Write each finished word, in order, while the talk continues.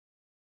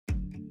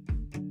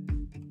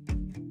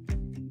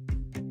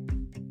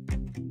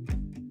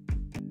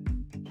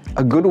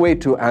A good way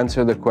to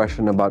answer the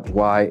question about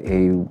why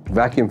a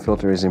vacuum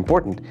filter is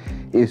important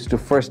is to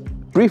first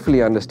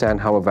briefly understand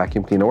how a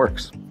vacuum cleaner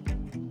works.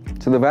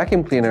 So the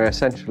vacuum cleaner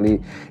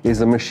essentially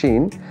is a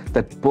machine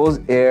that pulls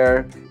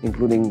air,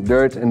 including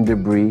dirt and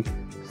debris,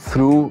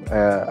 through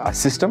a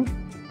system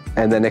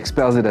and then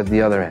expels it at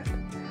the other end.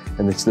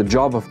 And it's the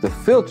job of the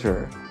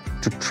filter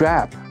to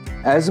trap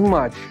as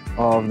much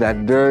of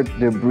that dirt,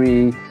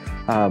 debris,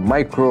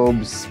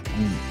 microbes,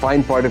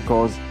 fine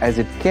particles as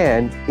it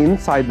can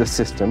inside the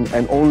system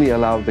and only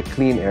allow the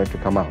clean air to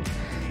come out.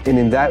 And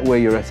in that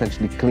way, you're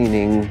essentially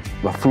cleaning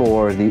the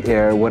floor, the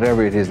air,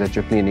 whatever it is that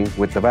you're cleaning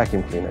with the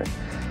vacuum cleaner.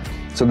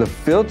 So the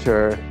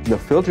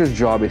filter's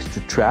job is to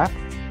trap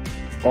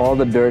all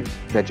the dirt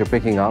that you're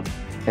picking up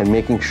and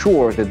making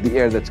sure that the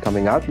air that's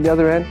coming out the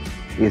other end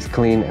is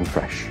clean and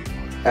fresh.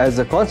 As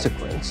a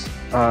consequence,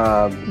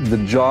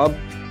 the job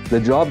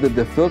that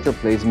the filter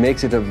plays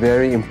makes it a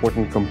very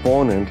important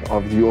component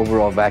of the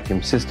overall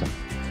vacuum system.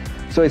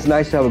 So it's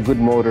nice to have a good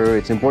motor,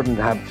 it's important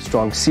to have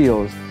strong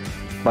seals,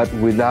 but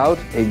without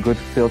a good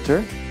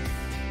filter,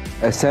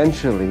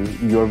 essentially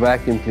your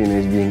vacuum cleaner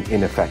is being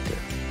ineffective.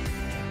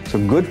 So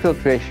good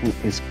filtration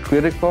is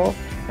critical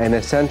and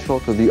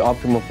essential to the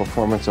optimal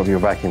performance of your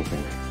vacuum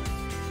cleaner.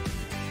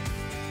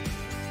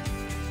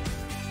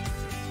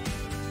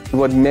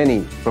 What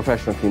many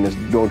professional cleaners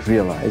don't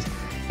realize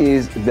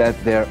is that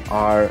there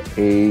are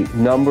a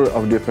number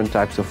of different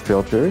types of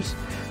filters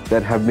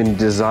that have been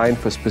designed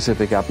for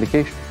specific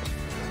applications.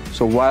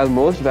 So while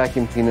most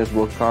vacuum cleaners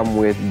will come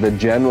with the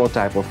general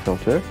type of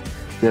filter,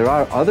 there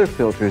are other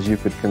filters you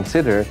could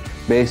consider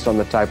based on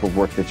the type of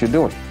work that you're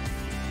doing.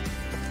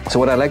 So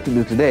what I'd like to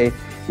do today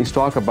is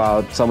talk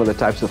about some of the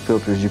types of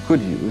filters you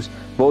could use,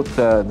 both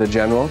the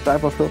general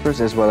type of filters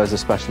as well as the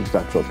specialty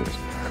type filters.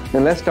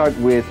 And let's start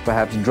with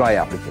perhaps dry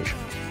applications.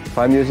 If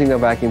I'm using a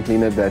vacuum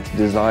cleaner that's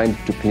designed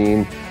to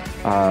clean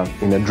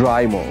in a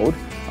dry mode,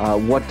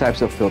 what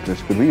types of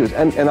filters could we use?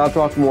 And I'll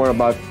talk more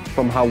about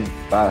from how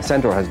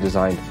Centaur has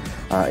designed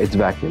its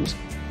vacuums.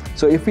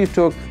 So if we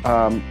took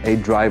a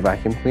dry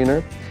vacuum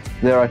cleaner,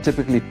 there are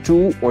typically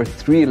 2 or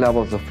 3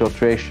 levels of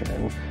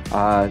filtration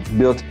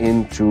built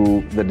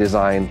into the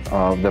design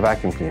of the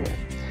vacuum cleaner.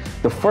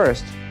 The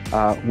first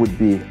would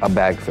be a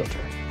bag filter.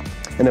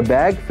 And a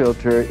bag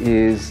filter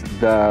is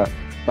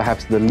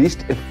perhaps the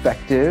least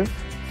effective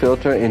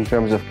filter in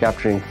terms of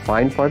capturing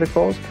fine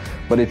particles,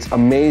 but it's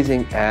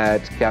amazing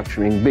at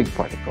capturing big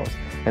particles.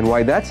 And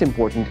why that's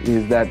important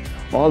is that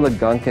all the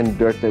gunk and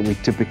dirt that we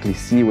typically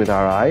see with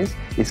our eyes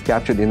is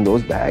captured in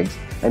those bags,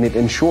 and it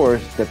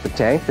ensures that the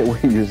tank that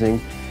we're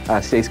using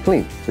stays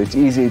clean. So it's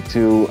easy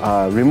to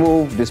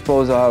remove,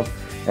 dispose of,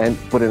 and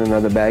put in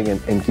another bag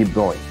and keep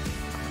going.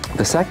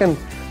 The second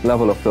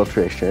level of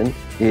filtration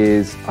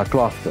is a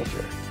cloth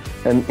filter.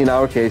 And in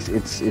our case,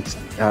 it's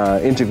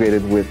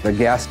integrated with a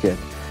gasket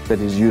that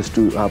is used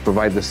to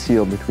provide the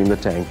seal between the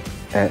tank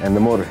and the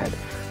motor head.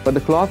 But the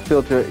cloth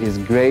filter is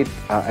great,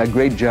 a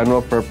great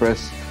general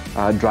purpose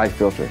dry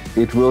filter.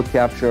 It will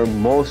capture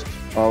most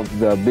of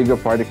the bigger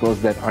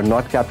particles that are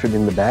not captured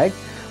in the bag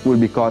will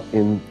be caught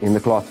in the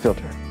cloth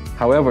filter.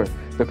 However,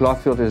 the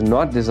cloth filter is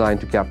not designed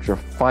to capture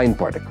fine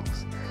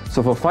particles.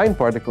 So for fine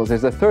particles,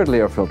 there's a third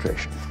layer of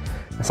filtration.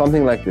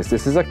 Something like this.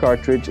 This is a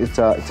cartridge, it's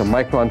a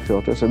Micron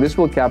filter. So this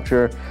will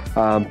capture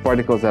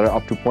particles that are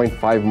up to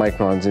 0.5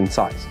 microns in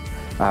size.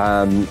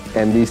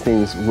 And these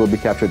things will be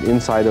captured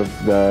inside of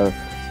the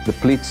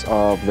pleats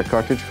of the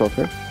cartridge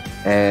filter,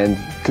 and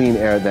clean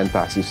air then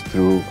passes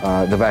through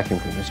the vacuum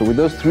cleaner. So with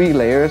those 3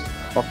 layers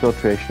of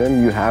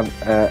filtration, you have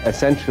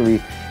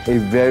essentially a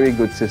very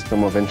good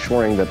system of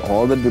ensuring that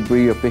all the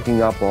debris you're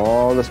picking up,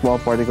 all the small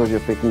particles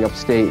you're picking up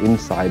stay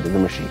inside the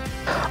machine.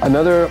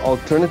 Another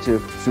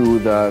alternative to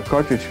the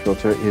cartridge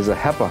filter is a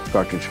HEPA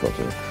cartridge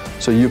filter.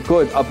 So you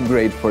could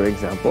upgrade, for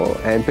example,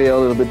 and pay a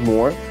little bit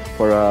more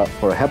for a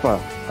HEPA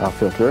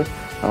filter.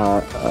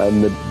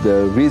 And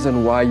the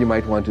reason why you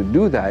might want to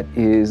do that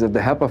is that the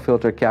HEPA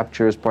filter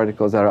captures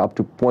particles that are up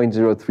to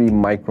 0.03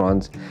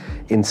 microns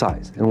in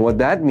size. And what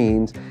that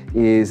means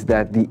is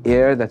that the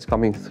air that's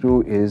coming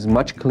through is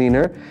much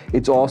cleaner.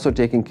 It's also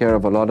taking care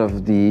of a lot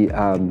of the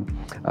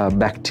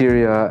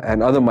bacteria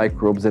and other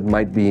microbes that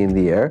might be in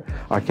the air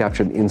are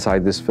captured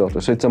inside this filter.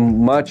 So it's a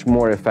much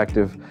more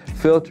effective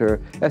filter,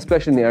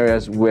 especially in the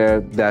areas where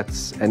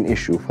that's an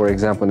issue. For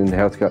example, in the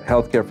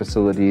healthcare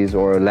facilities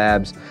or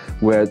labs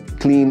where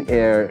clean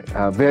air,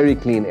 very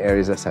clean air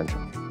is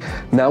essential.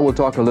 Now we'll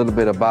talk a little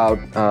bit about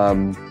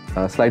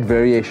a slight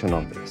variation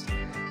of this.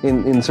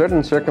 In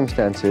certain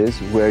circumstances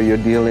where you're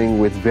dealing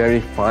with very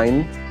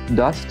fine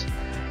dust,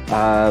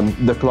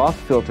 the cloth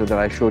filter that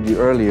I showed you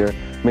earlier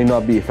may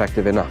not be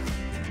effective enough.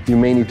 You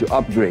may need to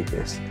upgrade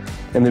this.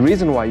 And the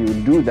reason why you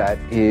would do that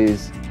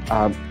is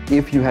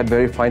if you had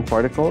very fine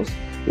particles,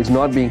 it's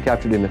not being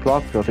captured in the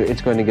cloth filter,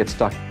 it's going to get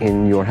stuck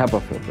in your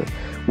HEPA filter,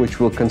 which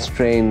will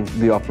constrain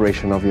the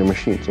operation of your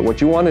machine. So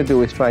what you want to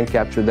do is try and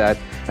capture that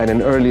at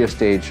an earlier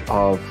stage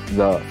of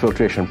the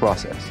filtration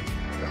process.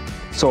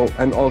 So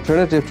an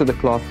alternative to the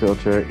cloth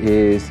filter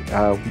is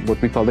what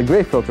we call the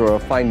gray filter or a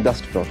fine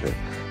dust filter.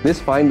 This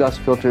fine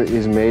dust filter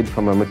is made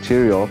from a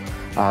material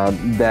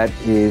that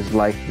is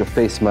like the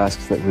face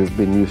masks that we've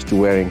been used to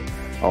wearing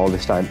all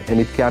this time, and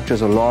it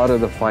captures a lot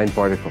of the fine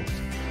particles.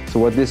 So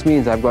what this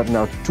means, I've got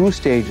now two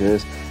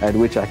stages at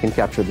which I can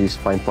capture these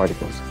fine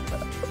particles.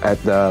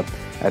 At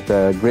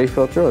the gray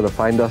filter or the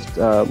fine dust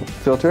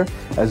filter,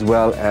 as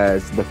well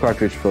as the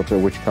cartridge filter,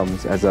 which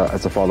comes as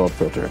a follow-up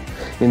filter.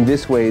 In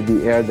this way,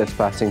 the air that's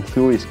passing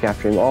through is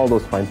capturing all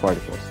those fine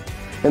particles.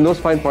 And those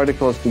fine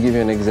particles, to give you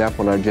an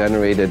example, are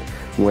generated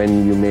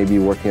when you may be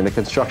working on the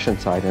construction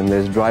site and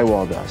there's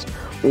drywall dust,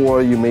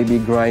 or you may be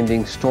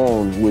grinding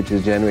stone, which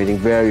is generating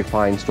very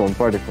fine stone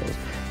particles.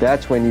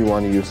 That's when you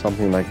want to use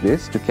something like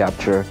this to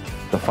capture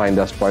the fine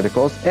dust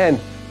particles and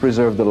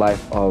preserve the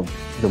life of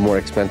the more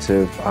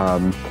expensive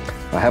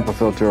HEPA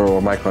filter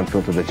or Micron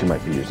filter that you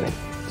might be using.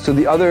 So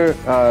the other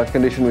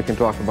condition we can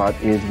talk about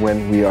is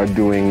when we are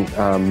doing,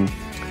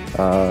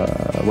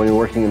 when we're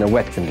working in a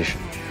wet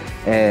condition.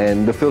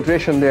 And the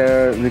filtration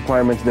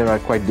requirements there are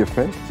quite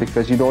different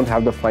because you don't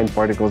have the fine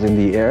particles in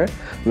the air.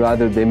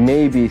 Rather, they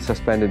may be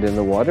suspended in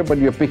the water, but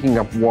you're picking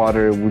up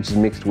water which is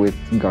mixed with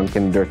gunk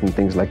and dirt and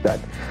things like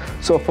that.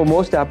 So for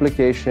most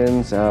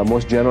applications,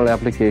 most general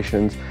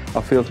applications,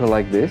 a filter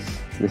like this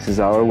is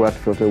our wet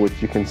filter,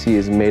 which you can see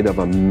is made of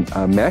a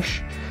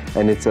mesh,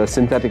 and it's a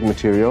synthetic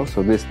material,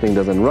 so this thing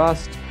doesn't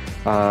rust.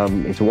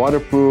 It's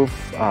waterproof.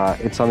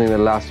 It's something that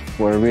lasts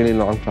for a really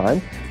long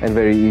time and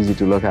very easy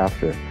to look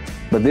after.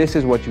 But this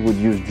is what you would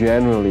use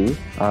generally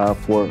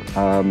for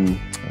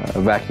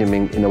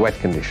vacuuming in a wet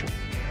condition.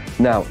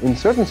 Now, in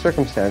certain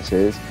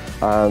circumstances,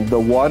 the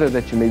water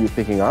that you may be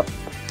picking up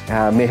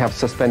may have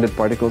suspended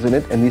particles in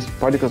it, and these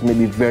particles may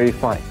be very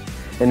fine.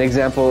 An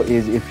example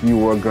is if you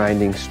were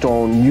grinding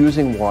stone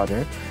using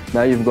water.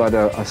 Now you've got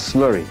a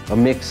slurry, a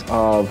mix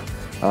of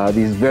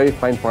these very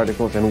fine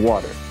particles and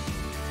water.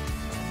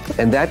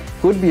 And that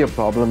could be a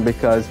problem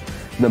because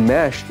the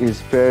mesh is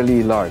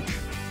fairly large.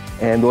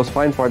 And those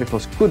fine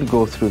particles could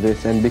go through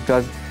this, and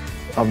because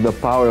of the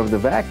power of the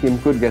vacuum,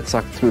 could get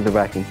sucked through the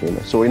vacuum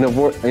cleaner. So in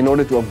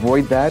order to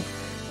avoid that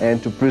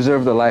and to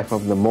preserve the life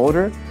of the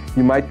motor,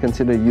 you might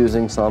consider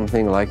using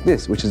something like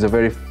this, which is a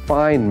very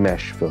fine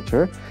mesh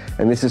filter,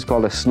 and this is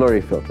called a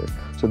slurry filter.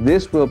 So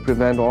this will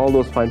prevent all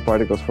those fine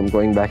particles from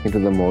going back into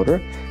the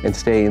motor and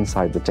stay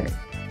inside the tank.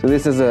 So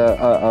this is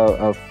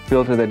a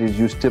filter that is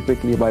used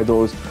typically by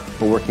those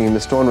who are working in the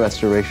stone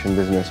restoration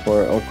business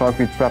or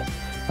concrete prep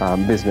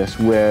business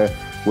where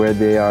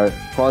they are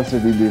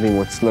constantly dealing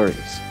with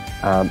slurries.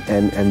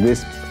 And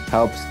this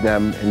helps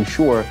them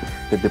ensure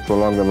that they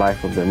prolong the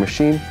life of their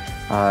machine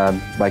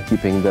by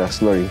keeping the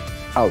slurry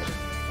out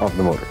of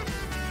the motor.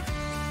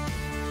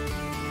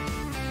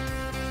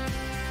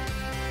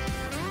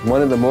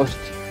 One of the most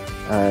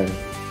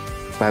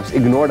perhaps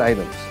ignored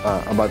items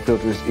about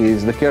filters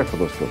is the care for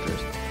those filters.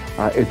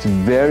 It's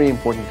very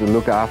important to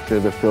look after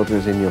the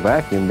filters in your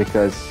vacuum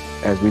because,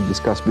 as we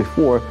discussed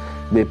before,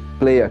 they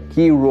play a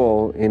key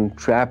role in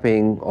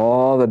trapping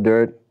all the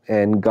dirt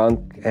and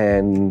gunk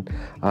and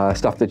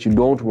stuff that you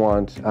don't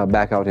want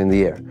back out in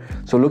the air.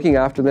 So looking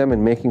after them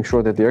and making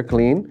sure that they're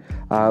clean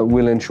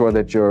will ensure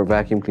that your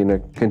vacuum cleaner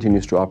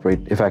continues to operate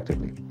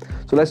effectively.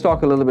 So let's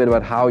talk a little bit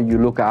about how you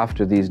look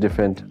after these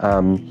different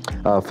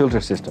filter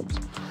systems.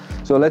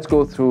 So let's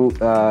go through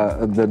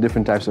the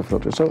different types of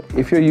filters. So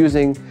if you're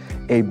using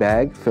a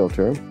bag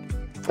filter,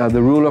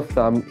 the rule of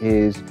thumb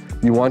is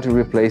you want to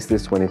replace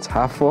this when it's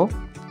half full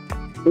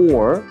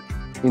or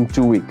in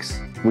 2 weeks,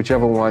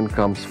 whichever one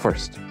comes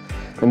first.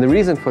 And the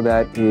reason for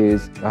that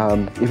is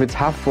if it's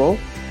half full,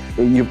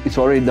 it's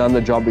already done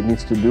the job it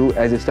needs to do.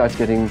 As it starts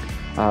getting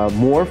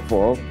more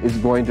full, it's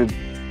going to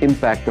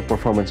impact the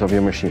performance of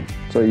your machine.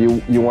 So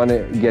you want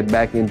to get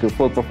back into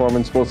full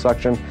performance, full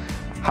suction.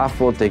 Half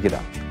full, take it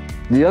out.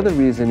 The other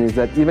reason is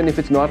that even if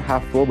it's not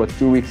half full but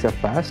 2 weeks have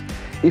passed,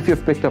 if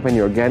you've picked up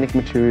any organic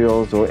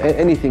materials or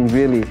anything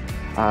really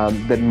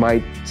that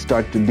might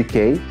start to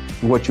decay,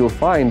 what you'll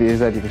find is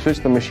that if you switch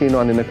the machine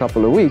on in a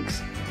couple of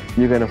weeks,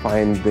 you're going to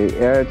find the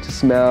air to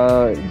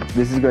smell,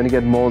 this is going to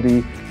get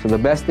moldy. So the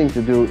best thing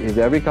to do is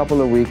every couple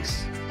of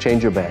weeks,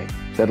 change your bag.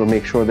 That'll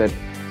make sure that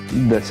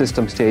the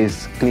system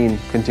stays clean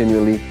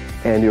continually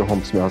and your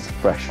home smells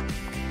fresh.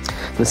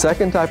 The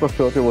second type of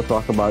filter we'll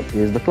talk about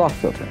is the cloth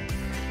filter.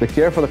 The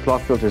care for the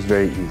cloth filter is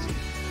very easy.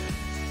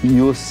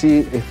 You'll see,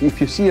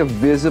 if you see a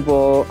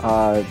visible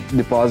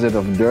deposit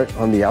of dirt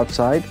on the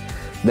outside,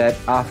 that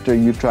after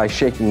you try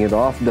shaking it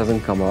off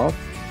doesn't come off,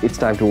 it's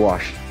time to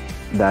wash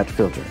that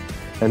filter.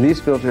 And these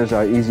filters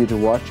are easy to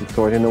wash. You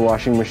throw it in a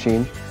washing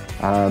machine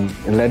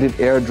and let it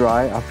air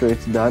dry after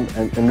it's done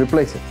and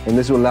replace it. And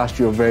this will last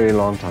you a very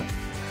long time.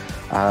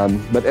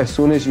 But as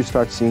soon as you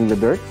start seeing the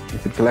dirt,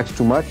 if it collects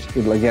too much,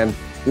 it'll again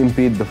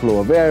impede the flow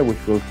of air, which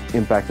will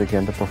impact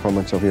again the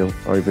performance of your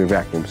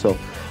vacuum. So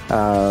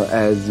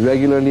as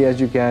regularly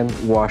as you can,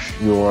 wash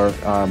your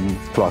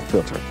cloth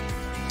filter.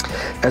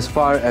 As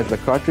far as the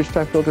cartridge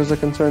type filters are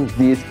concerned,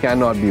 these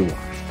cannot be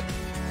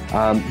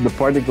washed. The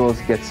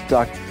particles get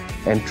stuck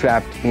and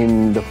trapped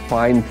in the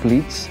fine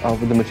pleats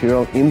of the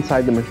material,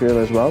 inside the material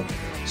as well.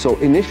 So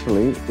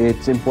initially,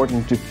 it's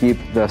important to keep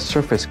the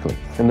surface clean.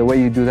 And the way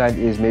you do that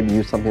is maybe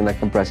use something like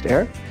compressed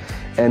air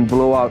and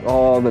blow out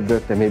all the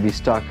dirt that may be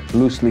stuck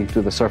loosely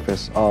to the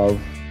surface of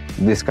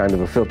this kind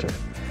of a filter.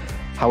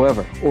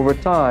 However, over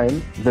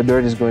time, the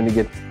dirt is going to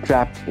get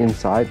trapped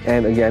inside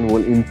and again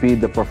will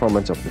impede the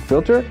performance of the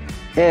filter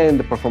and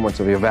the performance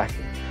of your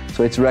vacuum.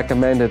 So it's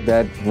recommended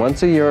that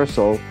once a year or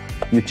so,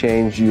 you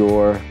change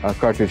your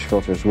cartridge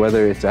filters,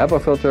 whether it's a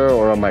HEPA filter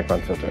or a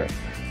Micron filter.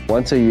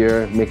 Once a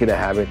year, make it a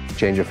habit,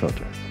 change your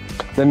filter.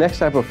 The next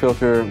type of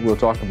filter we'll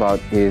talk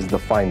about is the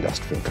fine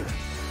dust filter.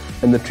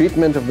 And the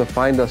treatment of the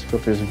fine dust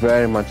filter is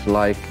very much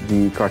like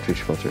the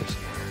cartridge filters.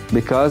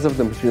 Because of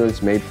the material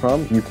it's made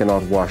from, you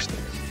cannot wash this.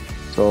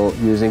 So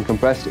using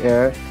compressed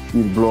air,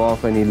 you blow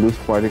off any loose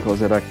particles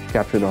that are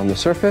captured on the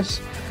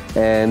surface,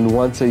 and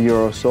once a year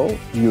or so,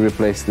 you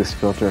replace this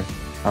filter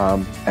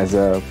as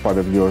a part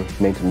of your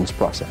maintenance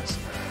process.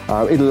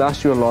 It'll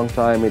last you a long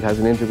time. It has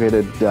an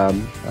integrated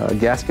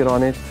gasket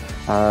on it,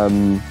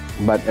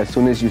 but as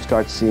soon as you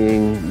start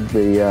seeing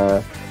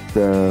the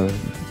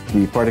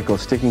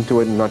particles sticking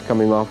to it and not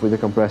coming off with the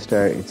compressed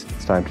air, it's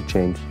time to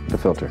change the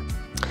filter.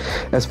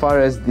 As far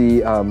as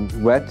the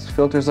wet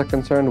filters are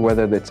concerned,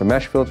 whether it's a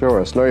mesh filter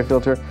or a slurry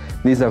filter,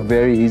 these are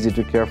very easy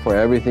to care for.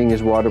 Everything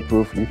is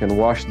waterproof. You can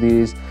wash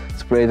these,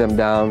 spray them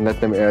down, let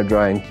them air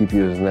dry, and keep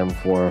using them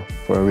for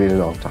a really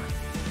long time.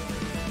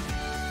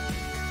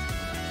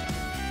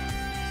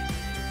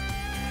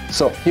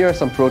 So here are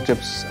some pro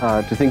tips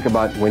to think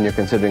about when you're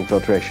considering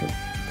filtration.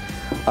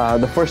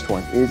 The first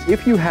one is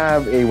if you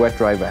have a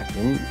wet-dry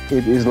vacuum,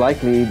 it is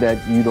likely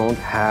that you don't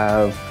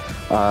have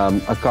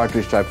a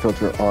cartridge type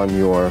filter on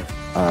your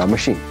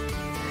machine.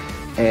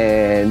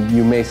 And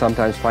you may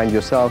sometimes find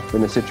yourself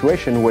in a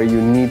situation where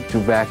you need to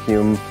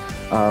vacuum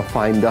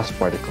fine dust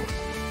particles.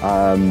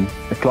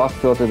 A cloth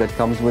filter that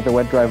comes with a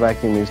wet-dry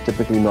vacuum is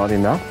typically not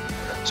enough.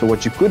 So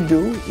what you could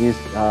do is,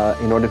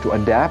 in order to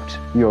adapt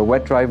your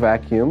wet-dry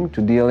vacuum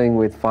to dealing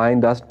with fine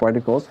dust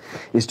particles,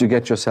 is to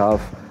get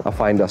yourself a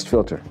fine dust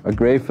filter. A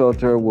gray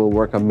filter will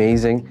work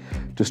amazing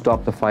to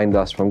stop the fine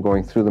dust from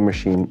going through the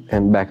machine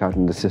and back out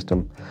in the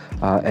system,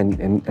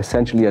 and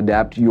essentially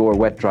adapt your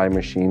wet-dry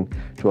machine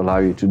to allow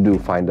you to do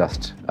fine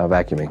dust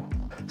vacuuming.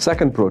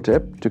 Second pro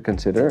tip to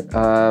consider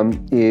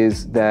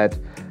is that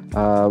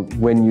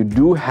when you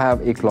do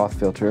have a cloth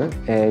filter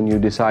and you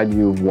decide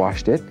you've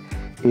washed it,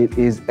 it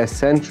is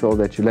essential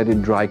that you let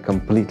it dry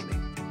completely.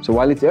 So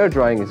while it's air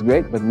drying, it's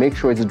great, but make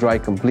sure it's dry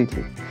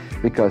completely,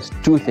 because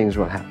two things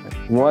will happen.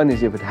 One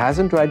is if it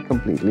hasn't dried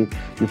completely,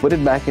 you put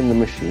it back in the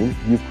machine,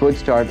 you could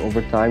start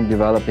over time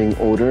developing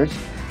odors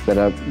that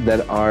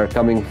are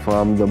coming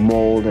from the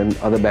mold and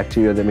other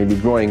bacteria that may be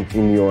growing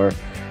in your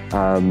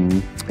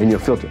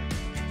filter.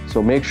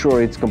 So make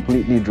sure it's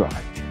completely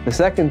dry. The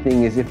second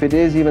thing is if it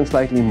is even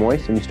slightly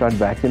moist and you start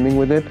vacuuming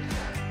with it,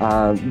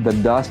 the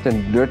dust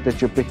and dirt that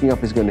you're picking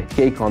up is going to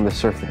cake on the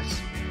surface,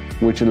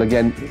 which will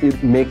again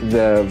make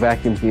the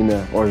vacuum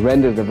cleaner or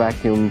render the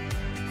vacuum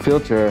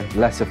filter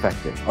less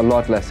effective, a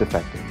lot less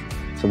effective.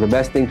 So the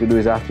best thing to do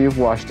is after you've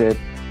washed it,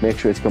 make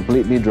sure it's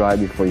completely dry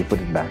before you put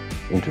it back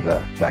into the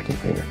vacuum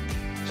cleaner.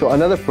 So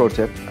another pro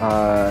tip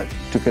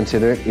to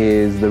consider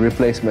is the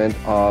replacement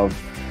of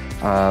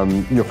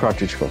your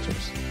cartridge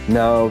filters.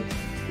 Now,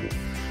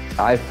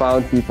 I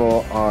found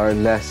people are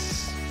less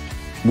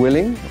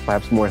willing,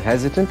 perhaps more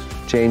hesitant,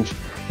 to change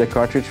their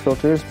cartridge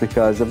filters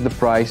because of the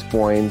price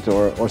point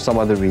or some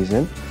other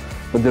reason.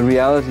 But the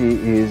reality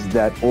is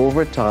that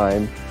over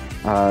time,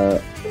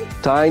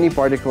 tiny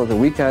particles that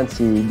we can't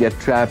see get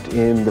trapped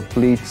in the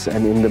pleats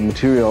and in the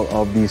material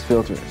of these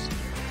filters.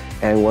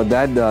 And what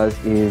that does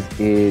is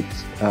it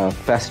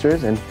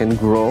festers and can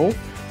grow,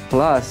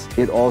 plus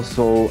it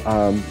also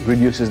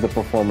reduces the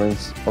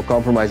performance or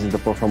compromises the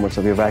performance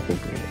of your vacuum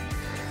cleaner.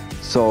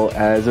 So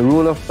as a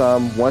rule of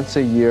thumb, once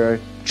a year,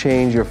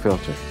 change your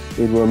filter.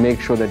 It will make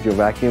sure that your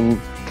vacuum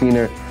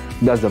cleaner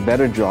does a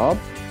better job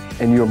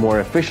and you're more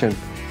efficient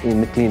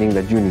in the cleaning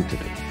that you need to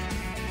do.